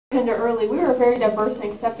Pender early, we are a very diverse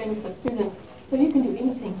and accepting set of students, so you can do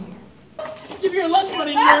anything here. Give me your lunch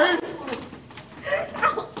money, nerd!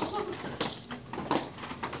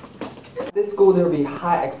 This school, there will be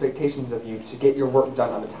high expectations of you to get your work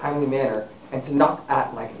done in a timely manner and to not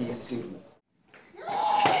act like these students.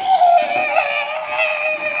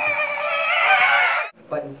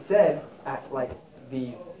 But instead, act like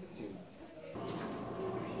these students.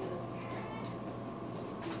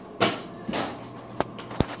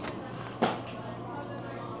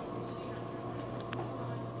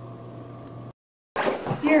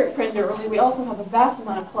 Here at Pender early, we also have a vast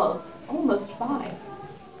amount of clubs, almost 5.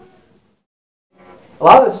 A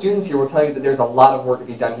lot of the students here will tell you that there's a lot of work to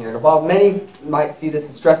be done here, and while many might see this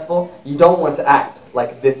as stressful, you don't want to act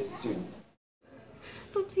like this student.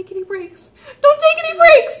 Don't take any breaks! Don't take any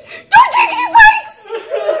breaks! Don't take any breaks!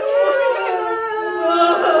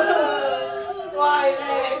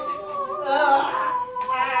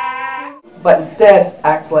 But instead,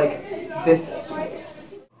 act like this student.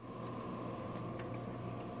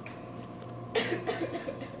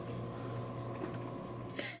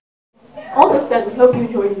 All this said, we hope you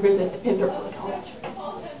enjoy your visit at Pender Early College.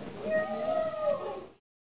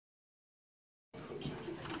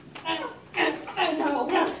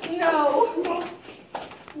 No!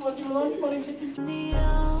 Want your lunch money?